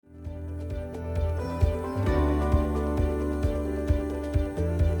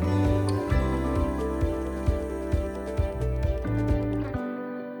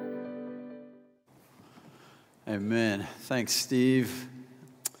Amen. Thanks, Steve.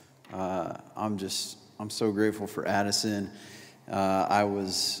 I'm so grateful for Addison. That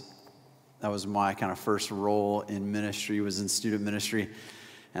was my kind of first role in ministry, was in student ministry,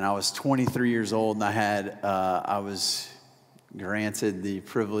 and I was 23 years old, and I was granted the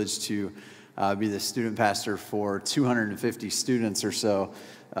privilege to be the student pastor for 250 students or so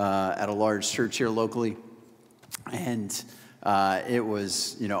at a large church here locally, and it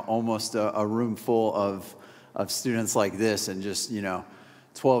was, almost a room full of students like this, and just,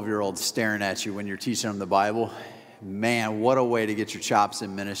 12-year-olds staring at you when you're teaching them the Bible. Man, what a way to get your chops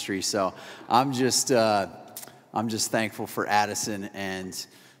in ministry. So I'm just thankful for Addison and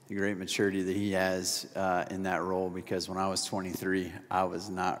the great maturity that he has in that role, because when I was 23, I was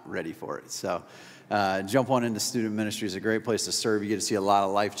not ready for it. So jump on into student ministry. Is a great place to serve. You get to see a lot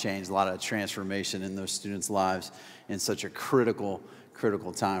of life change, a lot of transformation in those students' lives in such a critical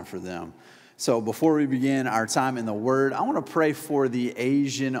time for them. So before we begin our time in the Word, I want to pray for the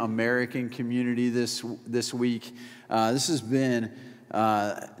Asian American community this week. This has been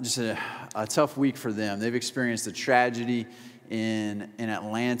just a tough week for them. They've experienced a tragedy in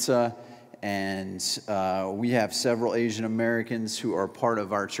Atlanta, and we have several Asian Americans who are part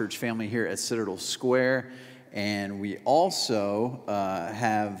of our church family here at Citadel Square. And we also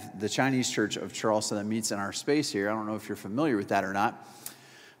have the Chinese Church of Charleston that meets in our space here. I don't know if you're familiar with that or not,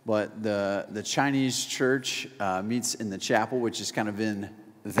 but the Chinese church meets in the chapel, which is kind of in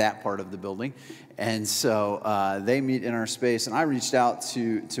that part of the building. And so they meet in our space. And I reached out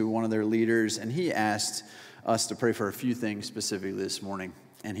to one of their leaders, and he asked us to pray for a few things specifically this morning.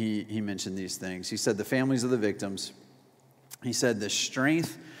 And he mentioned these things. He said the families of the victims. He said the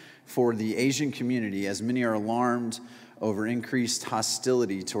strength for the Asian community, as many are alarmed over increased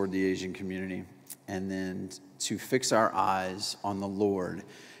hostility toward the Asian community. And then to fix our eyes on the Lord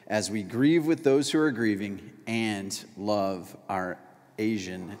as we grieve with those who are grieving and love our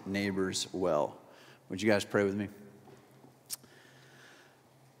Asian neighbors well. Would you guys pray with me?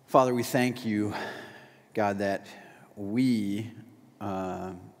 Father, we thank you, God, that we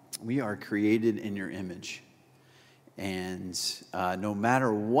are created in your image. And no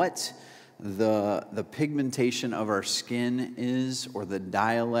matter what the pigmentation of our skin is, or the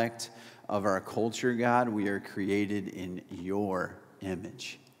dialect of our culture, God, we are created in your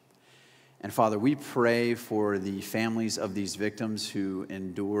image. And Father, we pray for the families of these victims who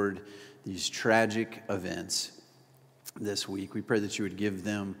endured these tragic events this week. We pray that you would give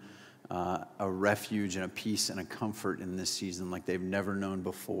them a refuge and a peace and a comfort in this season like they've never known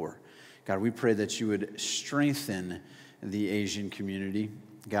before. God, we pray that you would strengthen the Asian community.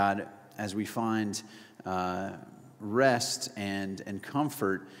 God, as we find rest and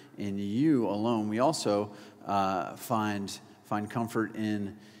comfort in you alone, we also find comfort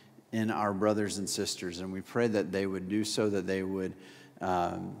in our brothers and sisters, and we pray that they would do so, that they would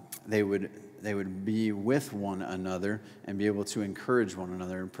be with one another and be able to encourage one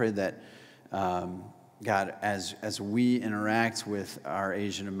another, and pray that God, as we interact with our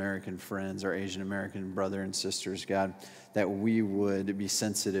Asian American friends, our Asian American brother and sisters, God, that we would be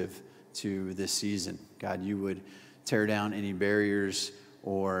sensitive to this season. God, you would tear down any barriers,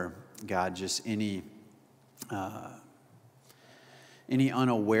 or God, just any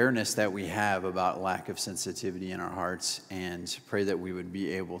unawareness that we have about lack of sensitivity in our hearts, and pray that we would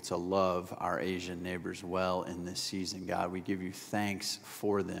be able to love our Asian neighbors well in this season. God, we give you thanks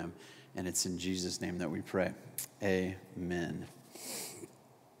for them, and it's in Jesus' name that we pray. Amen.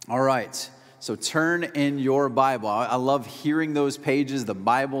 All right, so turn in your Bible. I love hearing those pages. The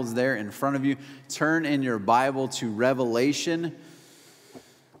Bible's there in front of you. Turn in your Bible to Revelation.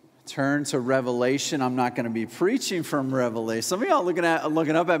 Turn to Revelation. I'm not going to be preaching from Revelation. Some of y'all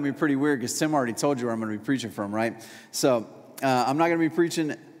looking up at me pretty weird, because Tim already told you where I'm going to be preaching from, right? So I'm not going to be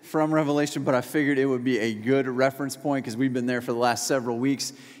preaching from Revelation, but I figured it would be a good reference point, because we've been there for the last several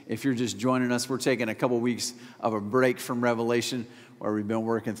weeks. If you're just joining us, we're taking a couple weeks of a break from Revelation, where we've been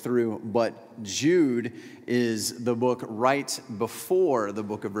working through. But Jude is the book right before the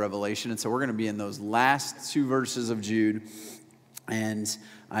book of Revelation, and so we're going to be in those last two verses of Jude. And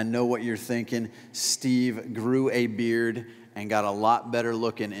I know what you're thinking. Steve grew a beard and got a lot better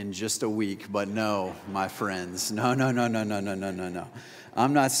looking in just a week. But no, my friends. No.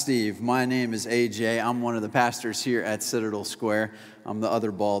 I'm not Steve. My name is AJ. I'm one of the pastors here at Citadel Square. I'm the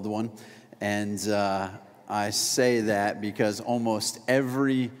other bald one. And I say that because almost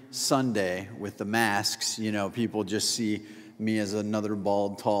every Sunday with the masks, people just see me as another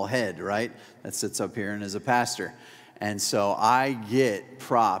bald, tall head, right? That sits up here and is a pastor. And so I get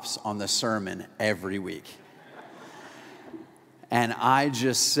props on the sermon every week. And I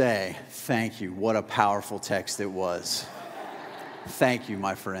just say, thank you. What a powerful text it was. Thank you,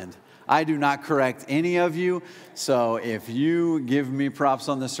 my friend. I do not correct any of you, so if you give me props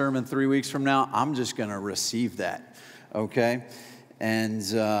on the sermon 3 weeks from now, I'm just going to receive that, okay? And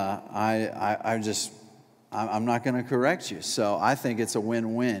I'm not going to correct you. So I think it's a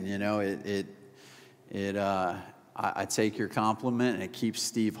win-win. You know, I take your compliment, and it keeps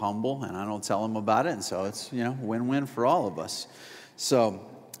Steve humble, and I don't tell him about it. And so it's, you know, win-win for all of us. So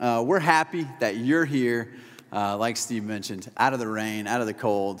we're happy that you're here, like Steve mentioned, out of the rain, out of the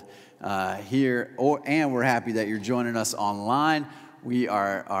cold, here. And we're happy that you're joining us online. We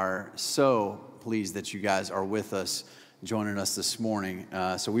are so pleased that you guys are with us, joining us this morning.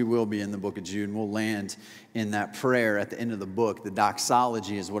 So we will be in the book of Jude, and we'll land in that prayer at the end of the book. The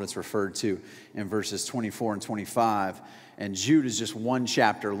doxology is what it's referred to in verses 24 and 25. And Jude is just one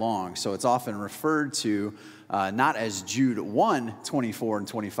chapter long, so it's often referred to not as Jude 1, 24 and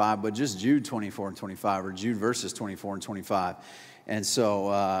 25, but just Jude 24 and 25, or Jude verses 24 and 25. And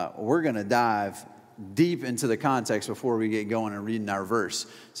so we're going to dive deep into the context before we get going and reading our verse.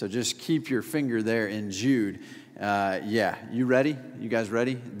 So just keep your finger there in Jude. Yeah, you ready? You guys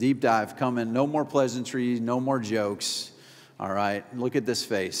ready? Deep dive coming. No more pleasantries, no more jokes. All right, look at this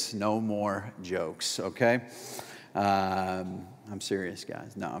face. No more jokes, okay? I'm serious,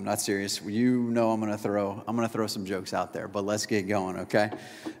 guys. No, I'm not serious. You know I'm gonna throw some jokes out there, but let's get going, okay?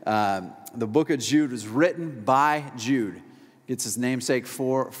 The book of Jude was written by Jude. Gets his namesake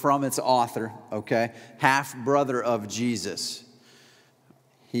from its author, okay? Half brother of Jesus.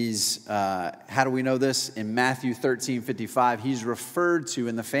 He's, how do we know this? In Matthew 13:55, he's referred to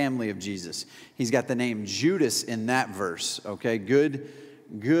in the family of Jesus. He's got the name Judas in that verse, okay? Good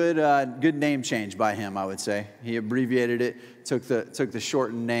name change by him, I would say. He abbreviated it, took the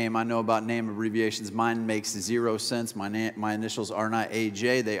shortened name. I know about name abbreviations. Mine makes zero sense. My initials are not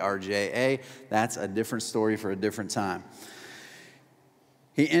AJ, they are JA. That's a different story for a different time.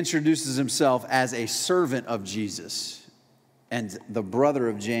 He introduces himself as a servant of Jesus and the brother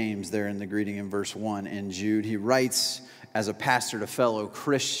of James there in the greeting in verse 1 in Jude. He writes as a pastor to fellow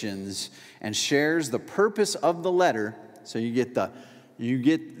Christians and shares the purpose of the letter. So you get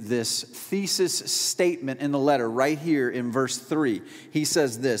this thesis statement in the letter right here in verse 3. He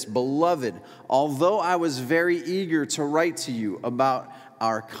says this, "Beloved, although I was very eager to write to you about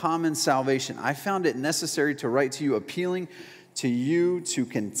our common salvation, I found it necessary to write to you appealing to you to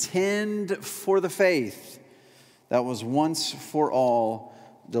contend for the faith that was once for all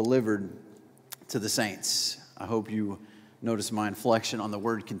delivered to the saints." I hope you notice my inflection on the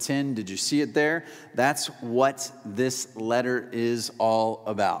word contend. Did you see it there? That's what this letter is all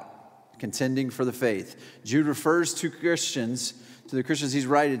about. Contending for the faith. Jude refers to Christians, to the Christians he's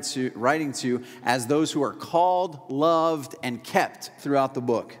writing to, as those who are called, loved, and kept throughout the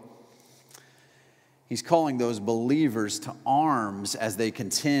book. He's calling those believers to arms as they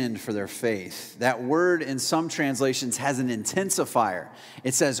contend for their faith. That word in some translations has an intensifier.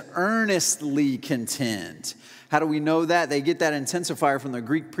 It says earnestly contend. How do we know that? They get that intensifier from the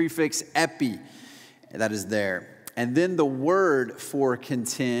Greek prefix epi that is there. And then the word for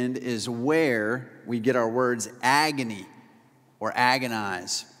contend is where we get our words agony or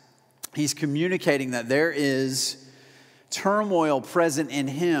agonize. He's communicating that there is turmoil present in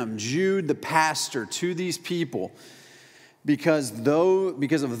him, Jude the pastor, to these people because of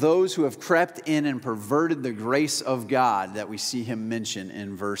those who have crept in and perverted the grace of God that we see him mention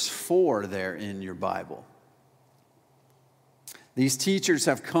in verse 4 there in your Bible. These teachers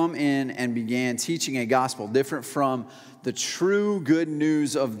have come in and began teaching a gospel different from the true good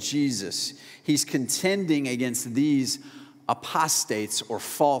news of Jesus. He's contending against these apostates or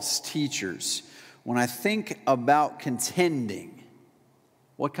false teachers. When I think about contending,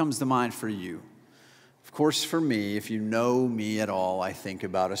 what comes to mind for you? Of course, for me, if you know me at all, I think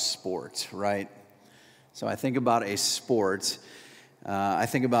about a sport, right? So I think about a sport. I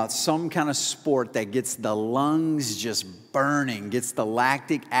think about some kind of sport that gets the lungs just burning, gets the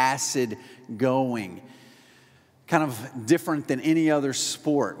lactic acid going. Kind of different than any other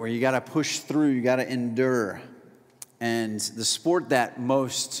sport where you got to push through, you got to endure. And the sport that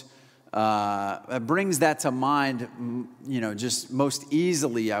most brings that to mind, just most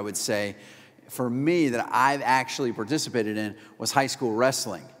easily, I would say, for me that I've actually participated in was high school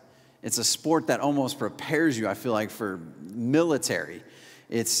wrestling. It's a sport that almost prepares you, I feel like, for military.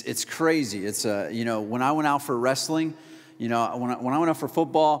 It's crazy. It's when I went out for wrestling, when I went out for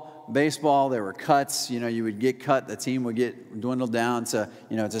football, baseball, there were cuts. You would get cut. The team would get dwindled down to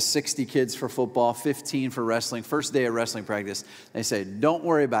 60 kids for football, 15 for wrestling. First day of wrestling practice, they say, "Don't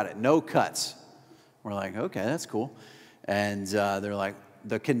worry about it. No cuts." We're like, okay, that's cool. And they're like,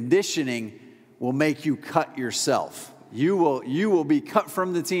 the conditioning will make you cut yourself. You will be cut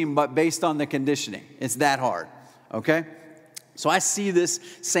from the team, but based on the conditioning. It's that hard, okay? So I see this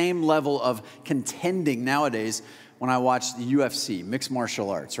same level of contending nowadays when I watch the UFC, mixed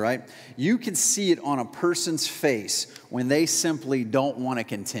martial arts, right? You can see it on a person's face when they simply don't want to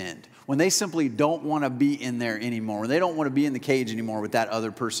contend, when they simply don't want to be in there anymore, when they don't want to be in the cage anymore with that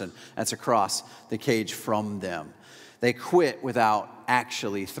other person that's across the cage from them. They quit without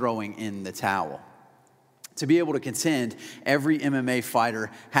actually throwing in the towel. To be able to contend, every MMA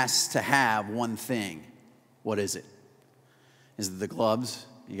fighter has to have one thing. What is it? Is it the gloves?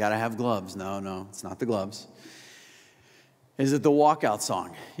 You got to have gloves. No, it's not the gloves. Is it the walkout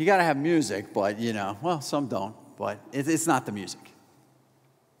song? You got to have music, but some don't, but it's not the music.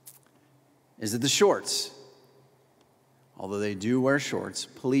 Is it the shorts? Although they do wear shorts,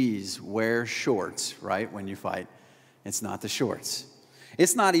 please wear shorts, right, when you fight. It's not the shorts.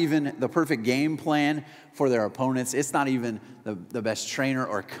 It's not even the perfect game plan for their opponents. It's not even the best trainer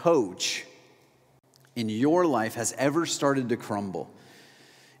or coach in your life has ever started to crumble.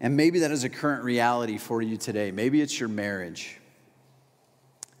 And maybe that is a current reality for you today. Maybe it's your marriage.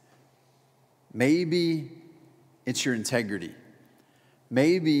 Maybe it's your integrity.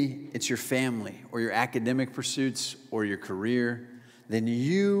 Maybe it's your family or your academic pursuits or your career. Then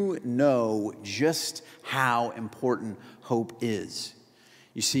you know just how important hope is.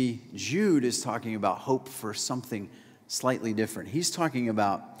 You see, Jude is talking about hope for something slightly different. He's talking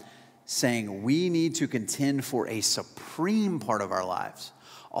about saying we need to contend for a supreme part of our lives.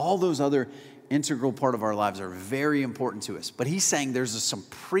 All those other integral part of our lives are very important to us. But he's saying there's a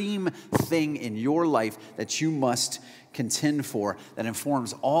supreme thing in your life that you must contend for that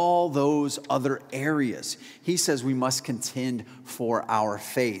informs all those other areas. He says we must contend for our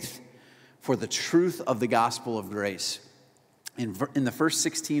faith, for the truth of the gospel of grace. In the first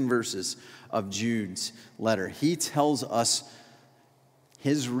 16 verses of Jude's letter, he tells us,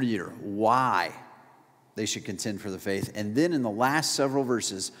 his reader, why they should contend for the faith. And then in the last several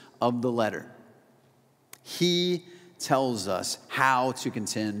verses of the letter, he tells us how to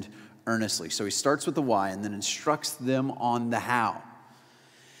contend earnestly. So he starts with the why and then instructs them on the how.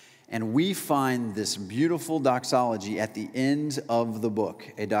 And we find this beautiful doxology at the end of the book.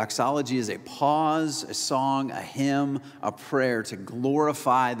 A doxology is a pause, a song, a hymn, a prayer to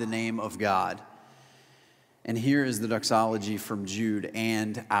glorify the name of God. And here is the doxology from Jude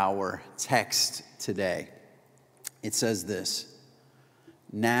and our text today. It says this: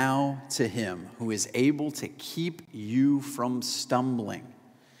 "Now to him who is able to keep you from stumbling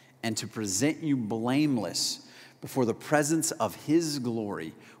and to present you blameless before the presence of his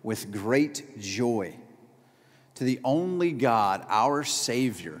glory with great joy. To the only God, our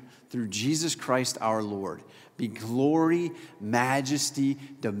Savior, through Jesus Christ our Lord, be glory, majesty,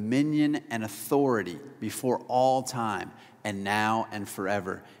 dominion, and authority before all time, and now and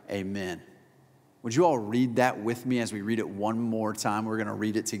forever. Amen." Would you all read that with me as we read it one more time? We're going to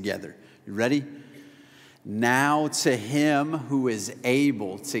read it together. You ready? "Now to him who is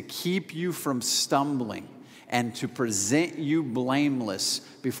able to keep you from stumbling and to present you blameless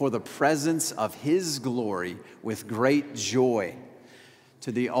before the presence of his glory with great joy.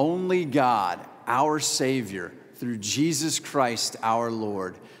 To the only God, our Savior, through Jesus Christ our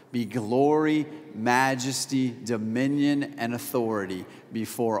Lord, be glory, majesty, dominion, and authority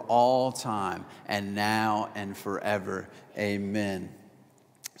before all time, and now and forever. Amen."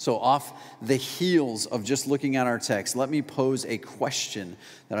 So off the heels of just looking at our text, let me pose a question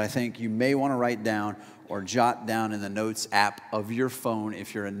that I think you may want to write down or jot down in the notes app of your phone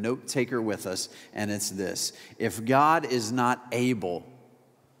if you're a note taker with us, and it's this: if God is not able,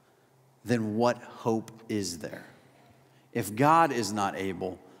 then what hope is there? If God is not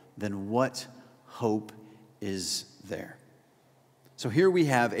able, then what hope is there? So here we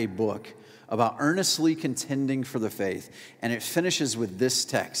have a book about earnestly contending for the faith, and it finishes with this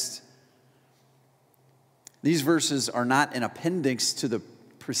text. These verses are not an appendix to the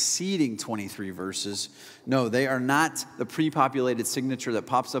preceding 23 verses. No, they are not the pre-populated signature that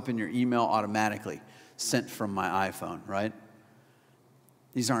pops up in your email automatically, sent from my iPhone, right?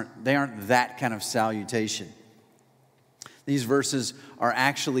 They aren't that kind of salutation. These verses are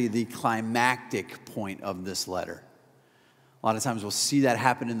actually the climactic point of this letter. A lot of times we'll see that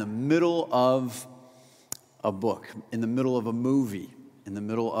happen in the middle of a book, in the middle of a movie, in the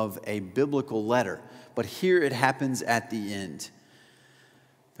middle of a biblical letter. But here it happens at the end.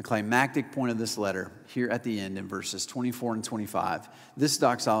 The climactic point of this letter, here at the end in verses 24 and 25, this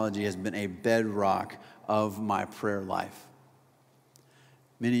doxology has been a bedrock of my prayer life.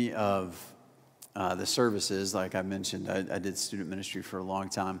 Many of the services, like I mentioned, I did student ministry for a long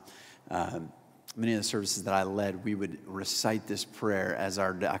time. Many of the services that I led, we would recite this prayer as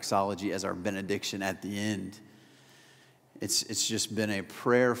our doxology, as our benediction at the end. It's just been a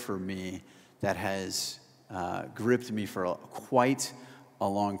prayer for me that has gripped me for quite a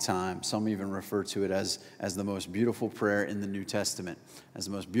long time. Some even refer to it as the most beautiful prayer in the New Testament, as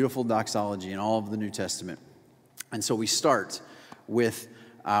the most beautiful doxology in all of the New Testament. And so we start with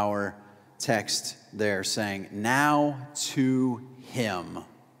our text there saying, now to him.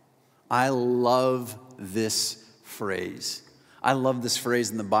 I love this phrase. I love this phrase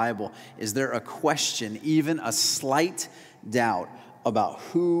in the Bible. Is there a question, even a slight doubt about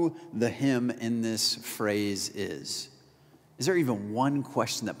who the him in this phrase is? Is there even one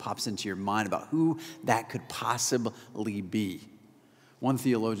question that pops into your mind about who that could possibly be? One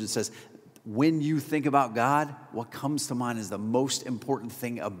theologian says, when you think about God, what comes to mind is the most important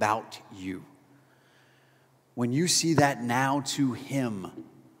thing about you. When you see that now to him,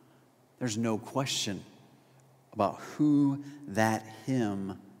 there's no question about who that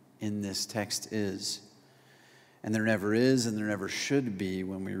him in this text is. And there never is, and there never should be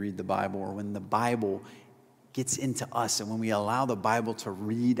when we read the Bible, or when the Bible gets into us, and when we allow the Bible to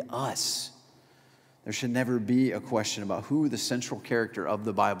read us. There should never be a question about who the central character of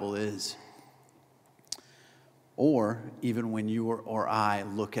the Bible is. Or even when you or I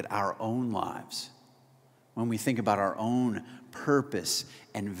look at our own lives, when we think about our own purpose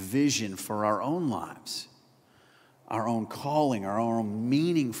and vision for our own lives, our own calling, our own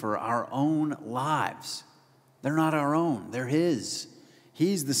meaning for our own lives. They're not our own, they're his.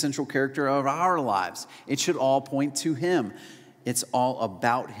 He's the central character of our lives. It should all point to him. It's all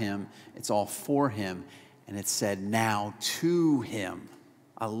about him. It's all for him. And it's said now to him.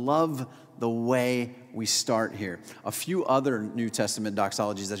 I love the way we start here. A few other New Testament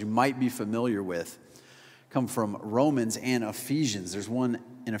doxologies that you might be familiar with come from Romans and Ephesians. There's one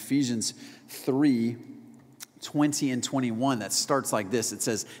in Ephesians 3, 20 and 21 that starts like this. It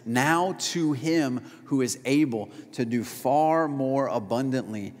says, now to him who is able to do far more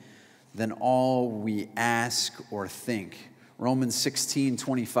abundantly than all we ask or think. Romans 16,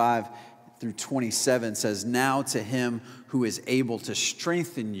 25 through 27 says, now to him who is able to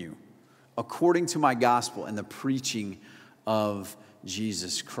strengthen you according to my gospel and the preaching of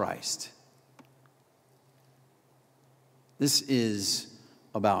Jesus Christ. This is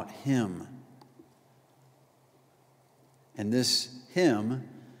about him. And this him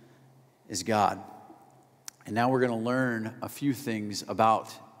is God. And now we're going to learn a few things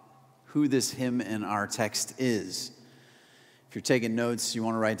about who this him in our text is. If you're taking notes, you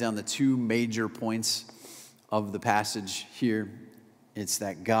want to write down the two major points of the passage here. It's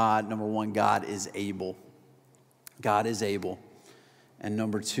that God, number one, God is able. God is able. And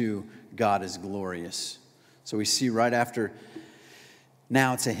number two, God is glorious. So we see right after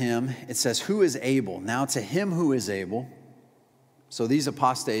now to him, it says, who is able? Now to him who is able. So these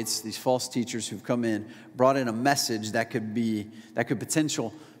apostates, these false teachers who've come in, brought in a message that could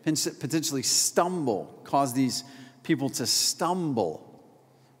potentially stumble, cause these people to stumble.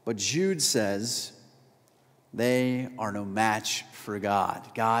 But Jude says they are no match for God.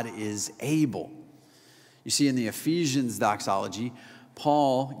 God is able. You see, in the Ephesians doxology,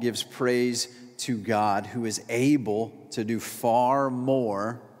 Paul gives praise to God who is able to do far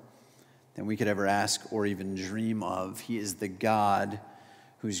more than we could ever ask or even dream of. He is the God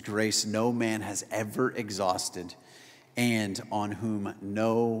whose grace no man has ever exhausted and on whom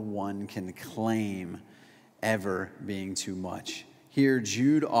no one can claim ever being too much. Here,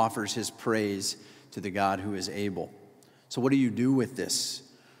 Jude offers his praise to the God who is able. So what do you do with this?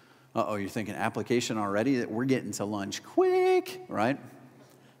 Uh-oh, you're thinking application already? We're getting to lunch quick, right?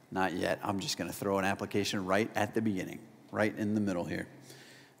 Not yet. I'm just going to throw an application right at the beginning, right in the middle here.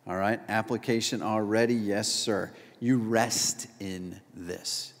 All right, application already, yes, sir. You rest in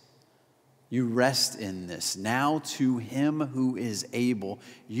this. You rest in this. Now to him who is able,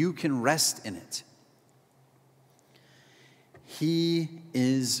 you can rest in it. He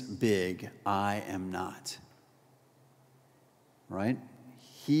is big, I am not. Right?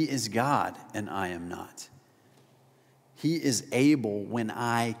 He is God, and I am not. He is able when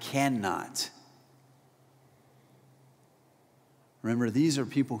I cannot. Remember, these are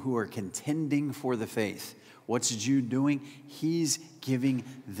people who are contending for the faith. What's Jude doing? He's giving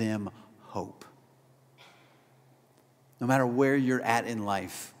them hope. No matter where you're at in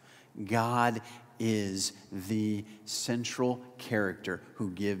life, God is the central character who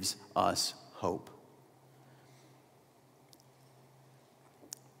gives us hope.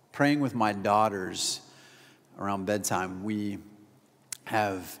 Praying with my daughters around bedtime, we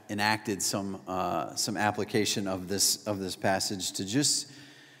have enacted some application of this passage to just,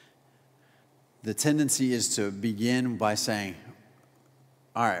 the tendency is to begin by saying,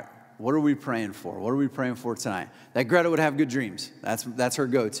 all right, what are we praying for? What are we praying for tonight? That Greta would have good dreams. That's her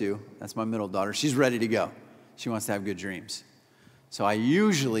go-to. That's my middle daughter. She's ready to go. She wants to have good dreams. So I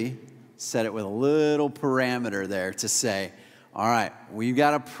usually set it with a little parameter there to say, all right, we've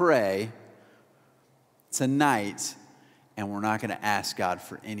got to pray tonight, and we're not going to ask God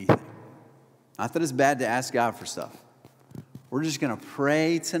for anything. Not that it's bad to ask God for stuff. We're just going to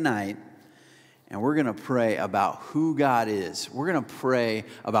pray tonight, and we're going to pray about who God is. We're going to pray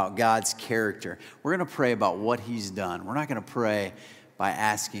about God's character. We're going to pray about what he's done. We're not going to pray by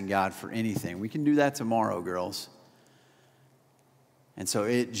asking God for anything. We can do that tomorrow, girls. And so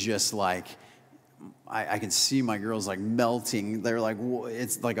it just like, I can see my girls like melting. They're like,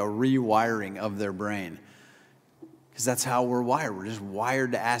 it's like a rewiring of their brain. Because that's how we're wired. We're just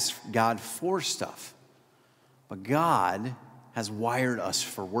wired to ask God for stuff. But God has wired us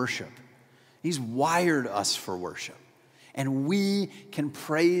for worship. He's wired us for worship. And we can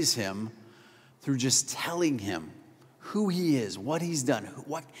praise him through just telling him who he is, what he's done,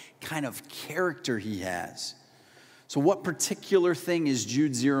 what kind of character he has. So what particular thing is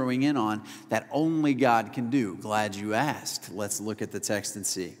Jude zeroing in on that only God can do? Glad you asked. Let's look at the text and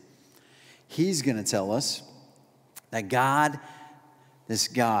see. He's going to tell us that God,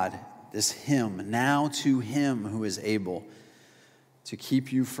 this him, now to him who is able to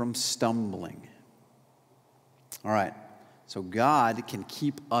keep you from stumbling. All right, so God can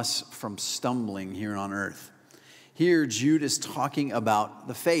keep us from stumbling here on earth. Here, Jude is talking about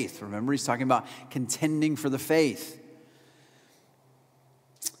the faith. Remember, he's talking about contending for the faith.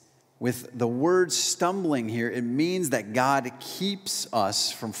 With the word stumbling here, it means that God keeps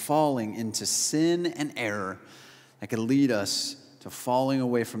us from falling into sin and error that could lead us to falling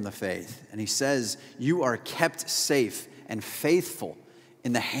away from the faith. And he says, you are kept safe and faithful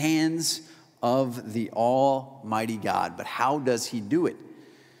in the hands of the Almighty God. But how does he do it?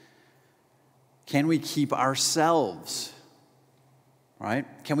 Can we keep ourselves, right?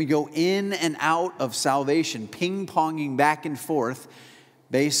 Can we go in and out of salvation, ping-ponging back and forth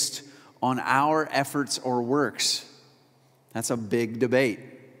based on our efforts or works? That's a big debate.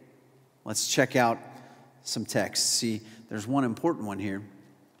 Let's check out some texts. See, there's one important one here,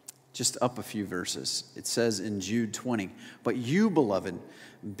 just up a few verses. It says in Jude 20, but you, beloved,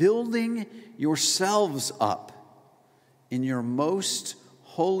 building yourselves up in your most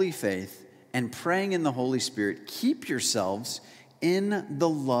holy faith and praying in the Holy Spirit, keep yourselves in the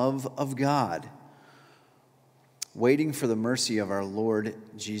love of God, waiting for the mercy of our Lord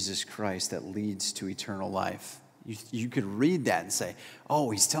Jesus Christ that leads to eternal life. You could read that and say, oh,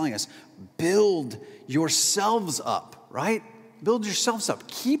 he's telling us, build yourselves up, right? Build yourselves up.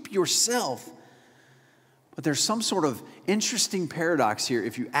 Keep yourself. But there's some sort of interesting paradox here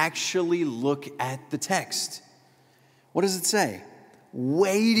if you actually look at the text. What does it say?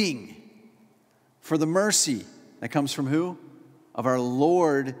 Waiting for the mercy that comes from who? Of our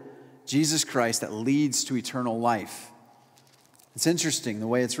Lord Jesus Christ that leads to eternal life. It's interesting the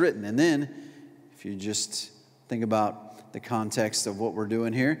way it's written. And then, if you just think about the context of what we're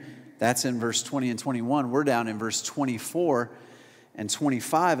doing here, that's in verse 20 and 21. We're down in verse 24 and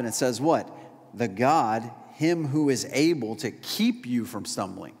 25, and it says what? The God, him who is able to keep you from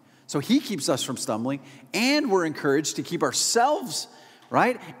stumbling. So he keeps us from stumbling, and we're encouraged to keep ourselves,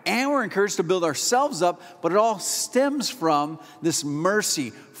 right? And we're encouraged to build ourselves up, but it all stems from this mercy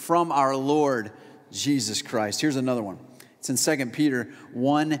from our Lord Jesus Christ. Here's another one. It's in 2 Peter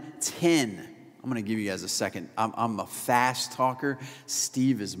 1:10. I'm going to give you guys a second. I'm a fast talker.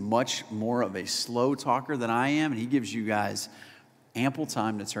 Steve is much more of a slow talker than I am, and he gives you guys ample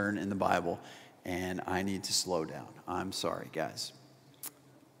time to turn in the Bible, and I need to slow down. I'm sorry, guys.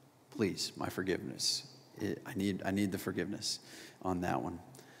 Please, my forgiveness. I need the forgiveness on that one.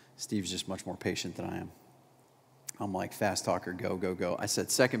 Steve's just much more patient than I am. I'm like, fast talker, go, go, go. I said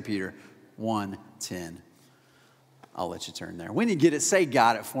 2 Peter 1:10. I'll let you turn there. When you get it, say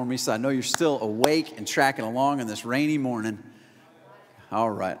got it for me so I know you're still awake and tracking along on this rainy morning. All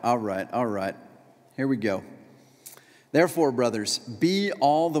right. Here we go. Therefore, brothers, be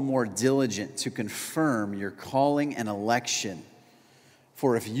all the more diligent to confirm your calling and election.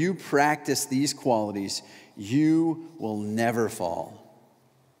 For if you practice these qualities, you will never fall.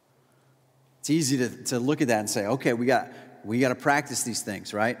 It's easy to look at that and say, okay, we got to practice these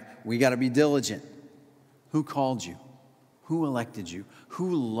things, right? We got to be diligent. Who called you? Who elected you?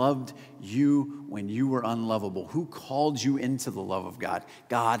 Who loved you when you were unlovable? Who called you into the love of God?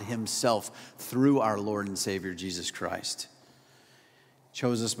 God himself through our Lord and Savior, Jesus Christ.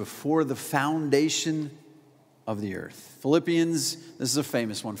 chose us before the foundation of the earth. Philippians, this is a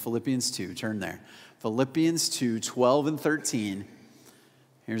famous one, Philippians 2, turn there. Philippians 2, 12 and 13.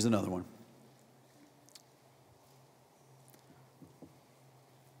 Here's another one.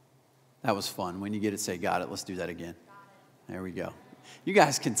 That was fun. When you get it, say, got it. Let's do that again. There we go. You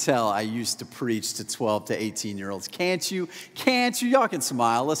guys can tell I used to preach to 12 to 18-year-olds. Can't you? Can't you? Y'all can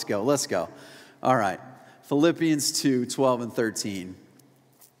smile. Let's go. Let's go. All right. Philippians 2, 12 and 13.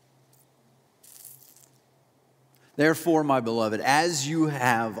 Therefore, my beloved, as you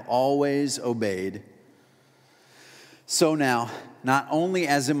have always obeyed, so now, not only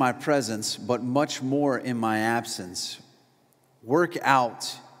as in my presence, but much more in my absence, work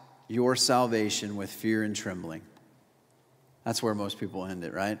out your salvation with fear and trembling. That's where most people end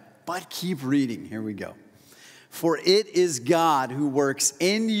it, right? But keep reading. Here we go. For it is God who works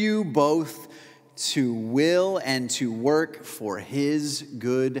in you both to will and to work for his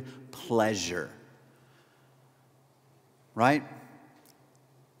good pleasure. Right?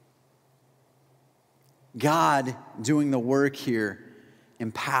 God doing the work here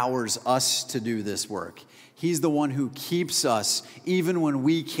empowers us to do this work. He's the one who keeps us even when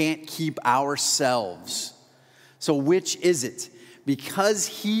we can't keep ourselves. So which is it? Because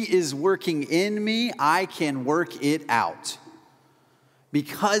he is working in me, I can work it out.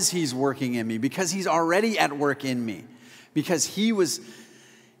 Because he's working in me, because he's already at work in me, because he was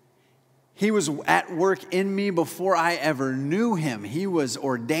at work in me before I ever knew him. He was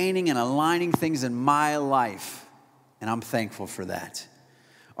ordaining and aligning things in my life, and I'm thankful for that.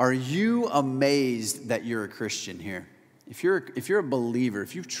 Are you amazed that you're a Christian here? If you're a believer,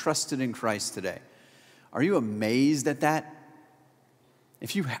 if you've trusted in Christ today, are you amazed at that?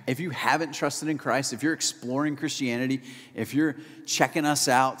 If you haven't trusted in Christ, if you're exploring Christianity, if you're checking us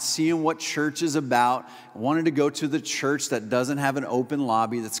out, seeing what church is about, wanted to go to the church that doesn't have an open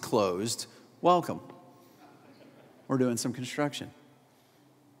lobby that's closed, welcome. We're doing some construction.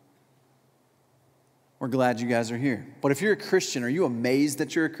 We're glad you guys are here. But if you're a Christian, are you amazed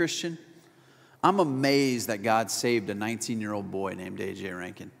that you're a Christian? I'm amazed that God saved a 19-year-old boy named A.J.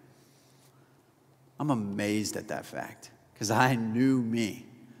 Rankin. I'm amazed at that fact. Because I knew me.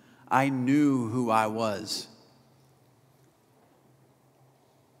 I knew who I was.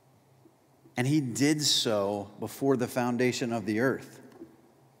 And he did so before the foundation of the earth.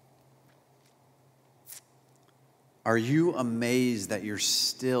 Are you amazed that you're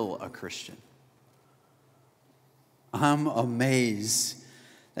still a Christian? I'm amazed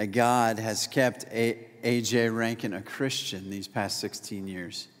that God has kept A.J. Rankin a Christian these past 16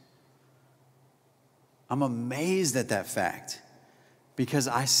 years. I'm amazed at that fact because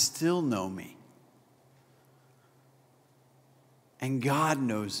I still know me. And God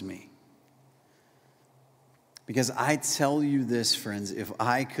knows me. Because I tell you this, friends, if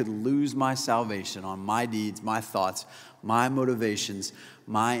I could lose my salvation on my deeds, my thoughts, my motivations,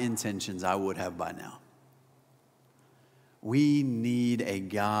 my intentions, I would have by now. We need a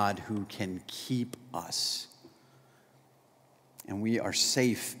God who can keep us. And we are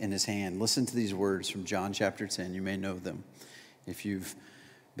safe in his hand. Listen to these words from John chapter 10. You may know them if you've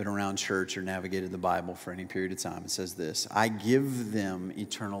been around church or navigated the Bible for any period of time. It says this: I give them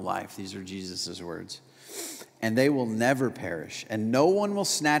eternal life. These are Jesus' words. And they will never perish, and no one will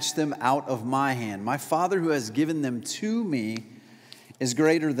snatch them out of my hand. My Father who has given them to me is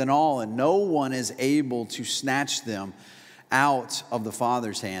greater than all, and no one is able to snatch them out of the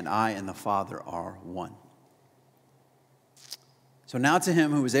Father's hand. I and the Father are one. So now to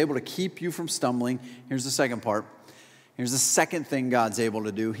him who is able to keep you from stumbling, here's the second part. Here's the second thing God's able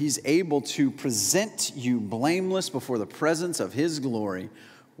to do. He's able to present you blameless before the presence of his glory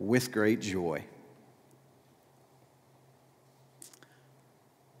with great joy.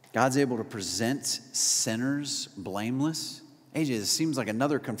 God's able to present sinners blameless. AJ, this seems like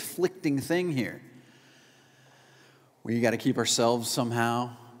another conflicting thing here. We got to keep ourselves somehow,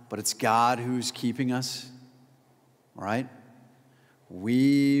 but it's God who's keeping us, right?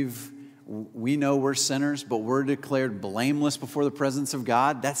 We know we're sinners, but we're declared blameless before the presence of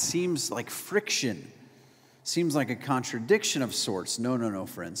God. That seems like friction. Seems like a contradiction of sorts. No,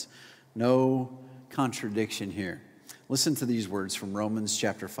 friends. No contradiction here. Listen to these words from Romans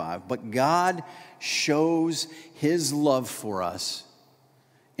chapter 5. But God shows his love for us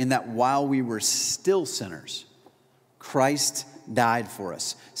in that while we were still sinners, Christ died for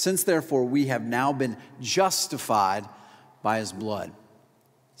us. Since therefore we have now been justified by his blood.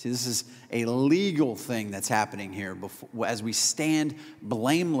 See, this is a legal thing that's happening here as we stand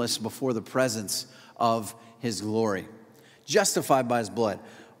blameless before the presence of his glory. Justified by his blood.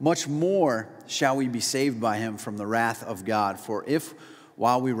 Much more shall we be saved by him from the wrath of God. For if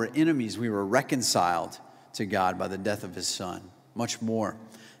while we were enemies, we were reconciled to God by the death of his Son. Much more,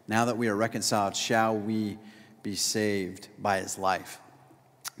 now that we are reconciled, shall we be saved by his life.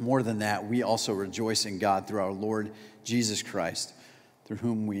 More than that, we also rejoice in God through our Lord Jesus Christ, through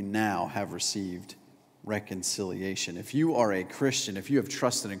whom we now have received reconciliation. If you are a Christian, if you have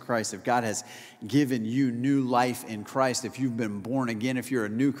trusted in Christ, if God has given you new life in Christ, if you've been born again, if you're a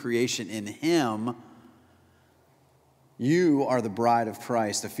new creation in him, you are the bride of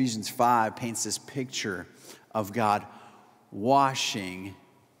Christ. Ephesians 5 paints this picture of God washing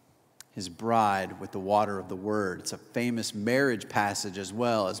his bride with the water of the word. It's a famous marriage passage as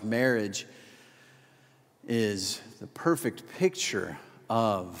well, as marriage is the perfect picture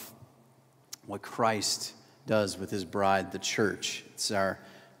of what Christ does with his bride, the church. It's our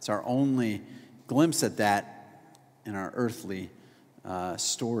only glimpse at that in our earthly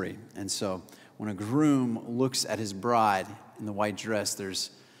story. And so when a groom looks at his bride in the white dress,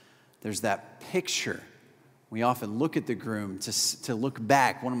 there's that picture. We often look at the groom to look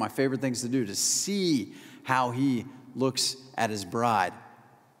back. One of my favorite things to do, to see how he looks at his bride.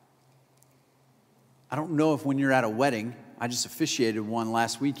 I don't know if when you're at a wedding, I just officiated one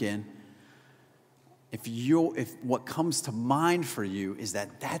last weekend, if what comes to mind for you is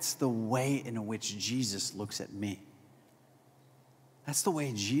that that's the way in which Jesus looks at me. That's the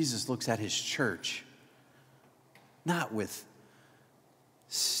way Jesus looks at his church. Not with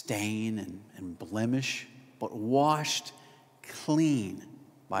stain and blemish, but washed clean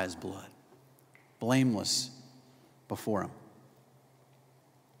by his blood, blameless before him.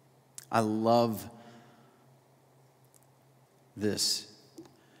 I love this,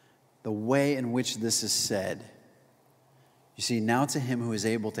 the way in which this is said. You see, now to him who is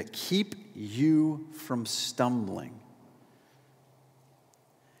able to keep you from stumbling.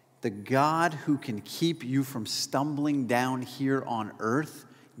 The God who can keep you from stumbling down here on earth,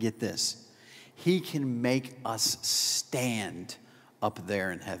 get this, he can make us stand up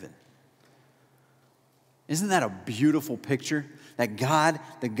there in heaven. Isn't that a beautiful picture? That God,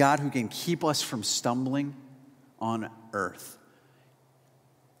 the God who can keep us from stumbling on earth,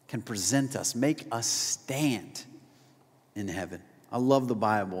 can present us, make us stand in heaven. I love the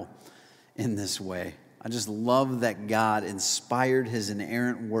Bible in this way. I just love that God inspired his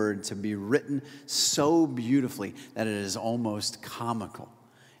inerrant word to be written so beautifully that it is almost comical.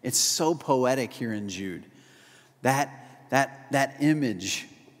 It's so poetic here in Jude. That image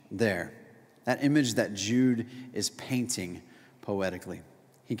there, that image that Jude is painting poetically.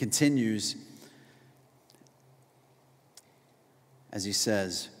 He continues as he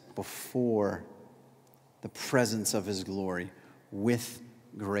says, before the presence of his glory with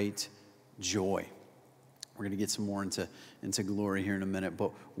great joy. We're going to get some more into glory here in a minute,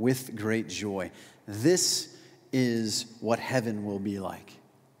 but with great joy. This is what heaven will be like.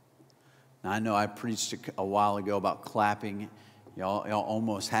 Now, I know I preached a while ago about clapping. Y'all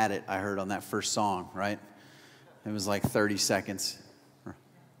almost had it, I heard, on that first song, right? It was like 30 seconds.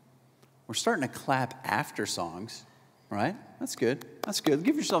 We're starting to clap after songs, right? That's good. That's good.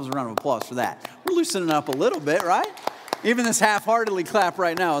 Give yourselves a round of applause for that. We're loosening up a little bit, right? Even this half-heartedly clap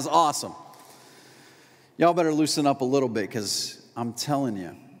right now is awesome. Y'all better loosen up a little bit, because I'm telling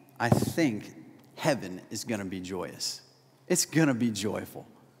you, I think heaven is going to be joyous. It's going to be joyful.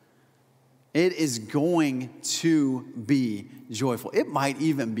 It is going to be joyful. It might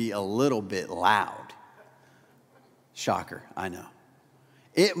even be a little bit loud. Shocker, I know.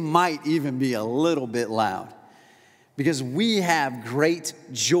 It might even be a little bit loud, because we have great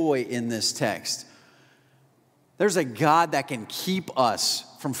joy in this text. There's a God that can keep us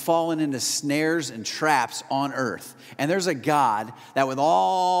from falling into snares and traps on earth. And there's a God that with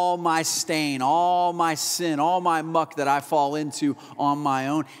all my stain, all my sin, all my muck that I fall into on my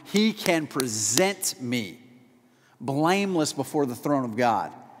own, he can present me blameless before the throne of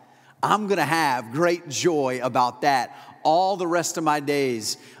God. I'm going to have great joy about that all the rest of my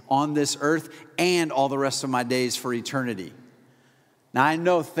days on this earth and all the rest of my days for eternity. Now, I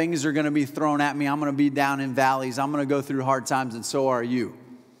know things are going to be thrown at me. I'm going to be down in valleys. I'm going to go through hard times, and so are you.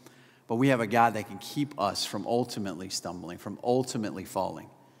 But we have a God that can keep us from ultimately stumbling, from ultimately falling.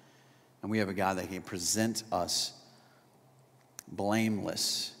 And we have a God that can present us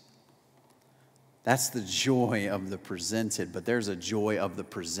blameless. That's the joy of the presented, but there's a joy of the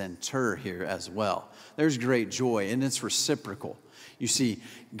presenter here as well. There's great joy, and it's reciprocal. You see,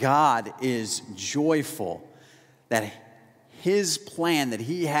 God is joyful that his plan that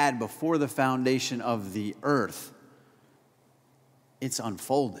he had before the foundation of the earth, it's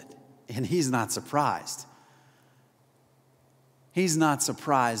unfolded, and he's not surprised. He's not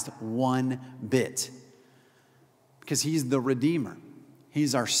surprised one bit, because he's the Redeemer.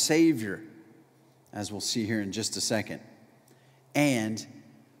 He's our Savior, as we'll see here in just a second. And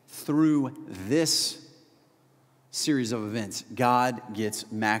through this series of events, God gets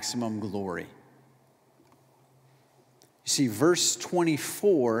maximum glory. You see, verse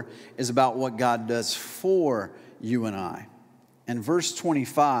 24 is about what God does for you and I. And verse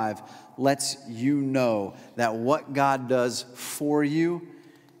 25 lets you know that what God does for you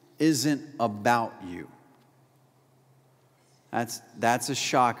isn't about you. That's a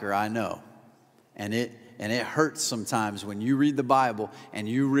shocker, I know. And it hurts sometimes when you read the Bible and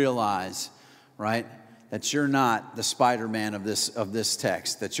you realize, right, that you're not the Spider-Man of this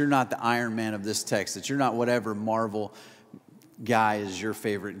text, that you're not the Iron Man of this text, that you're not whatever Marvel guy is your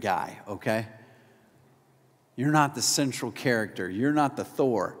favorite guy, okay? You're not the central character. You're not the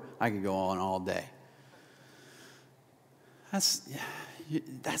Thor. I could go on all day.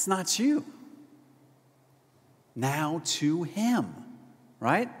 That's not you. Now to him,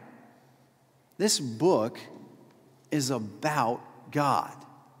 right? This book is about God.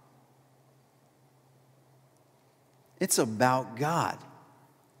 It's about God.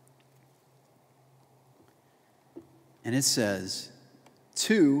 And it says,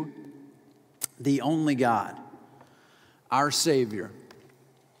 to the only God, our Savior,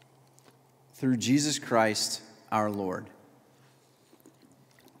 through Jesus Christ our Lord.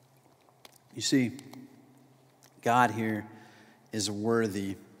 You see, God here is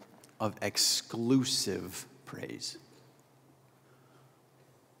worthy of exclusive praise.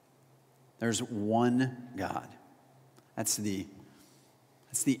 There's one God. That's the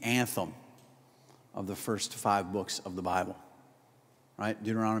anthem of the first 5 books of the Bible, right?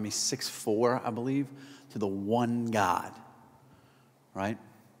 Deuteronomy 6:4, I believe, to the one God, right?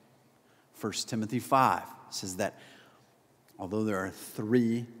 1 Timothy 5 says that although there are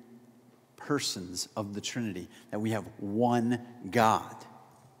 3 persons of the Trinity, that we have one God.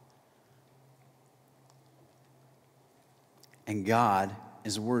 And God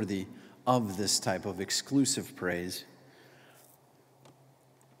is worthy of this type of exclusive praise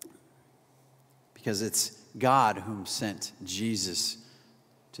because it's God whom sent Jesus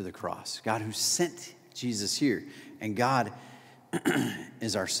to the cross. God who sent Jesus here. And God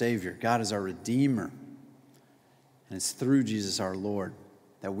is our Savior. God is our Redeemer. And it's through Jesus our Lord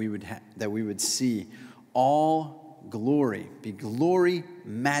that we would see all glory, be glory,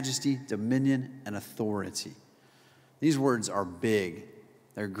 majesty, dominion, and authority. These words are big.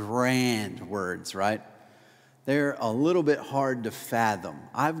 They're grand words, right? They're a little bit hard to fathom.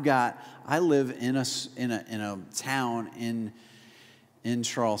 I live in a town in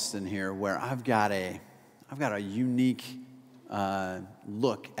Charleston here where I've got a unique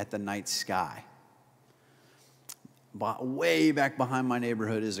look at the night sky. But way back behind my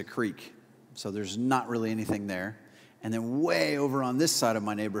neighborhood is a creek, so there's not really anything there. And then way over on this side of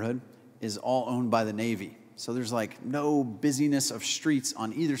my neighborhood is all owned by the Navy. So there's like no busyness of streets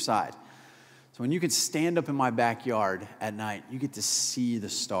on either side. So when you can stand up in my backyard at night, you get to see the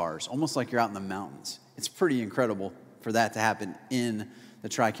stars, almost like you're out in the mountains. It's pretty incredible for that to happen in the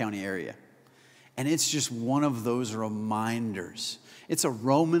Tri-County area. And it's just one of those reminders. It's a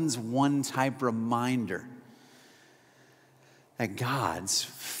Romans 1 type reminder that God's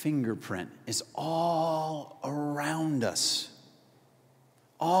fingerprint is all around us.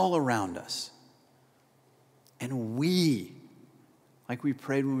 All around us. And we, like we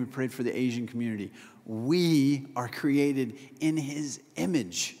prayed when we prayed for the Asian community, we are created in his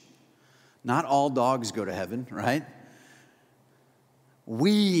image. Not all dogs go to heaven, right?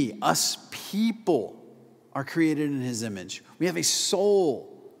 We, us people, are created in his image. We have a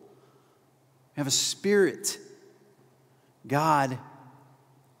soul. We have a spirit. God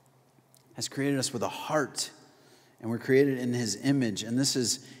has created us with a heart, and we're created in his image. And this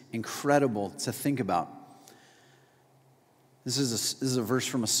is incredible to think about. This is a verse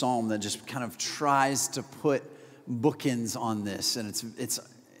from a psalm that just kind of tries to put bookends on this, and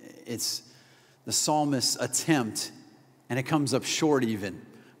it's the psalmist's attempt, and it comes up short even.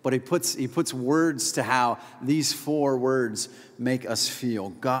 But he puts words to how these 4 words make us feel.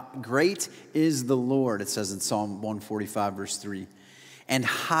 God, great is the Lord, it says in Psalm 145, verse 3, and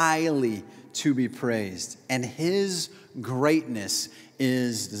highly to be praised. And his greatness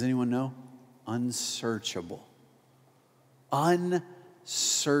is, does anyone know? Unsearchable.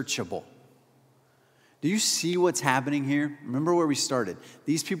 Unsearchable. Do you see what's happening here? Remember where we started.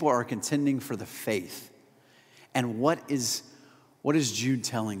 These people are contending for the faith. And what is Jude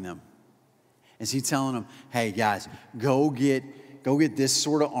telling them? Is he telling them, hey guys, go get this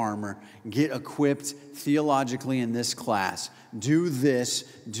sort of armor, get equipped theologically in this class, do this,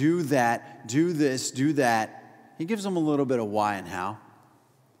 do that, do this, do that. He gives them a little bit of why and how.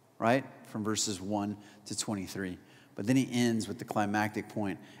 right? From verses 1 to 23. But then he ends with the climactic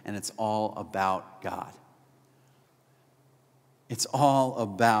point, and it's all about God. It's all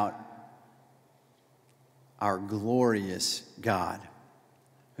about our glorious God,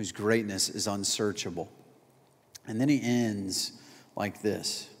 whose greatness is unsearchable. And then he ends like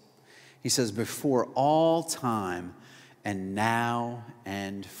this. He says, before all time and now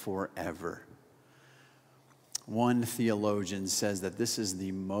and forever. One theologian says that this is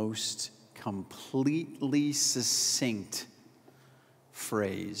the most completely succinct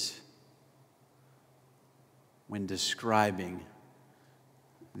phrase when describing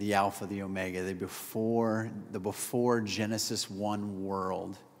the Alpha, the Omega, the before Genesis 1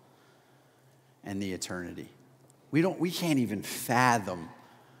 world and the eternity. We can't even fathom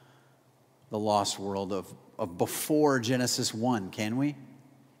the lost world of before Genesis 1, can we?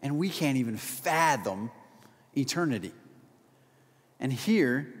 And we can't even fathom eternity. And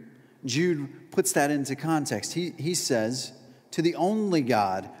here, Jude puts that into context. He says, to the only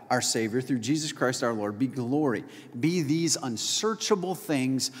God, our Savior, through Jesus Christ our Lord, be glory. Be these unsearchable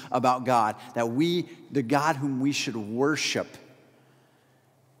things about God, that the God whom we should worship.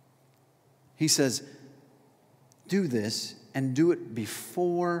 He says, do this and do it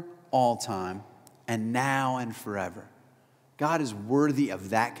before all time and now and forever. God is worthy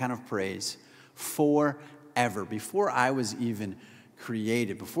of that kind of praise forever. Before I was even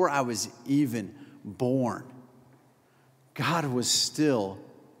created, before I was even born, God was still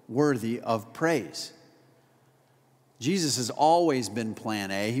worthy of praise. Jesus has always been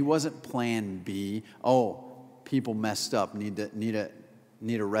plan A. He wasn't plan B. Oh, people messed up, need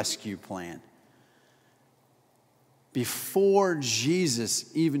a rescue plan. Before Jesus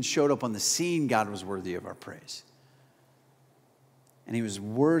even showed up on the scene, God was worthy of our praise. And he was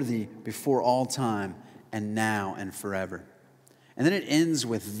worthy before all time and now and forever. And then it ends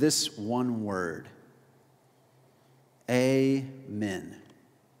with this one word, amen,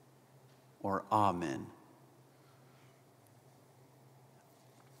 or amen.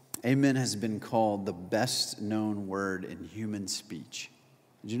 Amen has been called the best known word in human speech.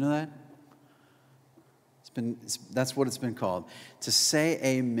 Did you know that? That's what it's been called. To say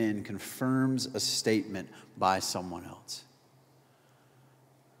amen confirms a statement by someone else.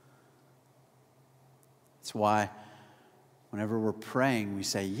 That's why whenever we're praying, we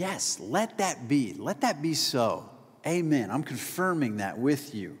say, yes, let that be. Let that be so. Amen. I'm confirming that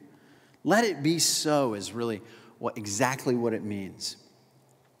with you. Let it be so is really exactly what it means.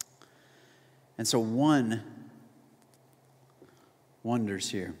 And so one wonders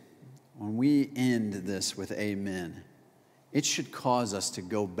here. When we end this with amen, it should cause us to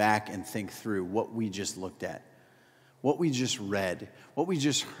go back and think through what we just looked at, what we just read, what we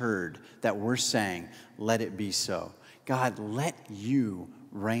just heard, that we're saying, let it be so. God, let you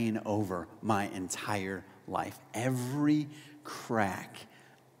reign over my entire life. Every crack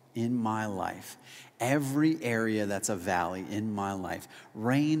in my life, every area that's a valley in my life,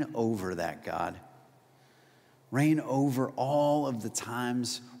 reign over that, God. Reign over all of the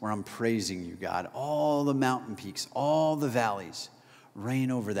times where I'm praising you, God. All the mountain peaks, all the valleys.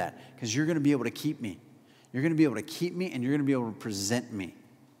 Reign over that, because you're going to be able to keep me. You're going to be able to keep me, and you're going to be able to present me.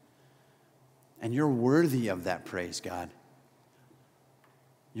 And you're worthy of that praise, God.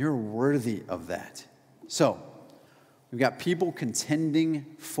 You're worthy of that. So, we've got people contending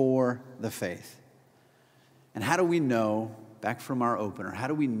for the faith. And how do we know, back from our opener, how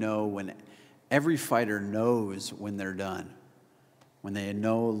do we know when every fighter knows when they're done, when they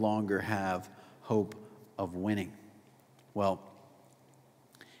no longer have hope of winning? Well,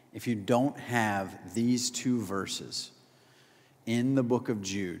 if you don't have these two verses in the book of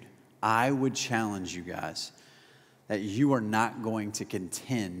Jude, I would challenge you guys that you are not going to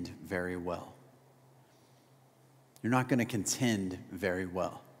contend very well. You're not going to contend very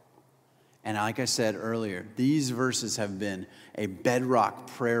well. And like I said earlier, these verses have been a bedrock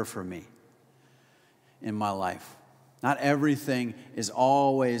prayer for me in my life. Not everything is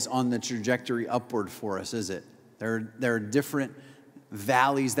always on the trajectory upward for us, is it? There are different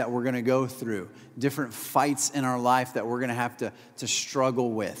valleys that we're going to go through, different fights in our life that we're going to have to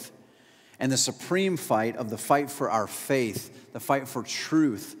struggle with. And the supreme fight of the fight for our faith, the fight for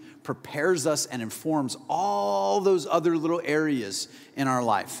truth, prepares us and informs all those other little areas in our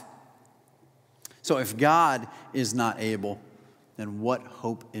life. So if God is not able, then what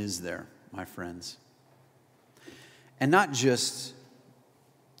hope is there, my friends? And not just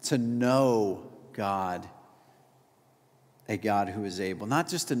to know God, a God who is able. Not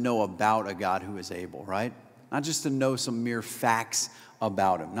just to know about a God who is able, right? Not just to know some mere facts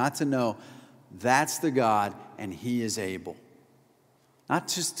about him. Not to know that's the God and he is able. Not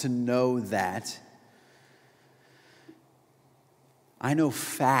just to know that. I know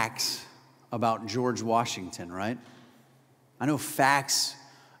facts about George Washington, right? I know facts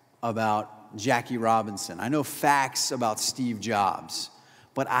about Jackie Robinson. I know facts about Steve Jobs,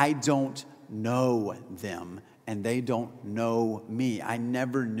 but I don't know them, and they don't know me. I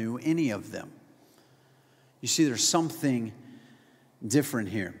never knew any of them. You see, there's something different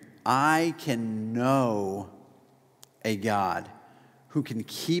here. I can know a God who can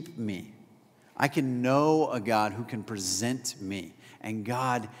keep me. I can know a God who can present me, and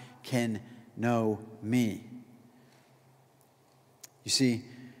God can know me. You see,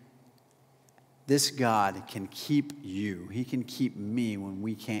 this God can keep you. He can keep me when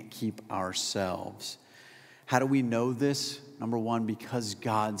we can't keep ourselves. How do we know this? Number one, because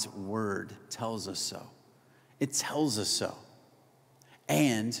God's word tells us so. It tells us so.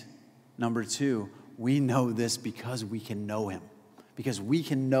 And number two, we know this because we can know him. Because we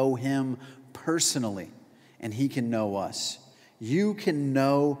can know him personally, and he can know us. You can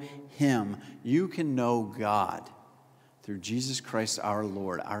know him. You can know God through Jesus Christ our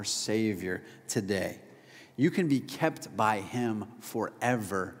Lord, our Savior, today. You can be kept by him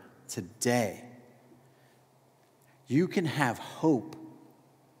forever today. You can have hope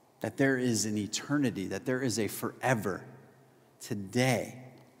that there is an eternity, that there is a forever today.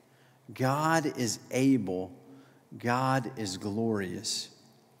 God is able, God is glorious,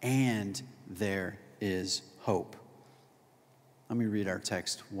 and there is hope. Let me read our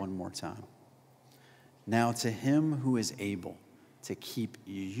text one more time. Now to him who is able to keep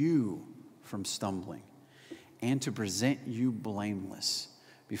you from stumbling and to present you blameless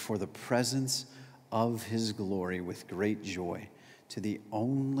before the presence of his glory with great joy, to the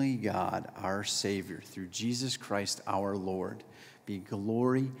only God, our Savior, through Jesus Christ our Lord, be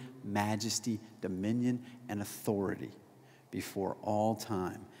glory, majesty, dominion, and authority before all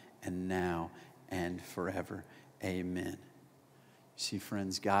time and now and forever. Amen. See,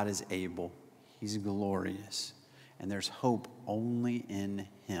 friends, God is able. He's glorious. And there's hope only in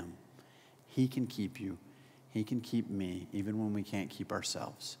him. He can keep you. He can keep me, even when we can't keep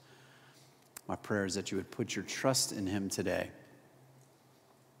ourselves. My prayer is that you would put your trust in him today,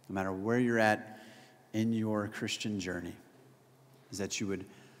 no matter where you're at in your Christian journey, is that you would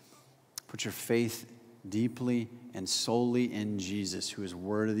put your faith deeply and solely in Jesus, who is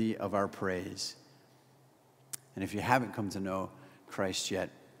worthy of our praise. And if you haven't come to know Christ yet,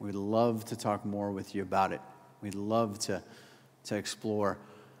 we'd love to talk more with you about it. We'd love to explore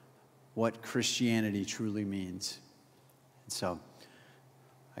what Christianity truly means. And so,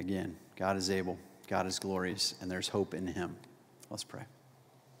 again, God is able, God is glorious, and there's hope in him. Let's pray.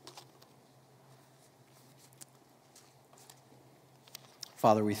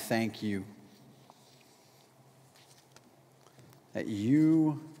 Father, we thank you that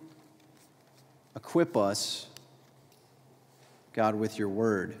you equip us, God, with your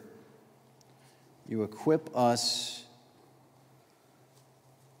word. You equip us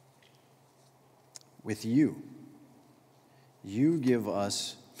with you. You give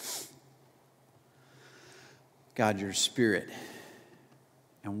us, God, your spirit.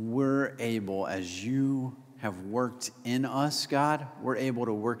 And we're able, as you have worked in us, God, we're able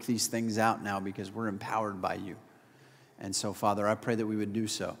to work these things out now because we're empowered by you. And so, Father, I pray that we would do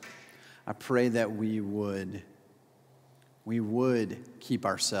so. I pray that we would keep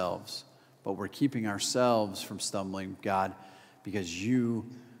ourselves, but we're keeping ourselves from stumbling, God, because you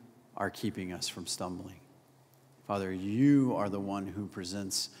are keeping us from stumbling. Father, you are the one who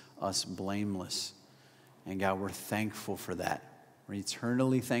presents us blameless. And God, we're thankful for that. We're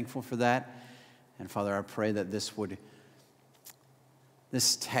eternally thankful for that. And Father, I pray that this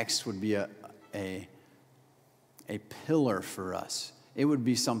text would be a pillar for us. It would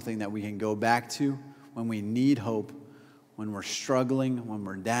be something that we can go back to when we need hope, when we're struggling, when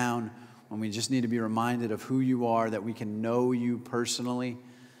we're down, when we just need to be reminded of who you are, that we can know you personally,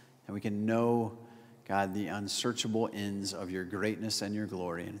 and we can know, God, the unsearchable ends of your greatness and your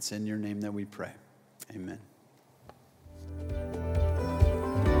glory. And it's in your name that we pray. Amen.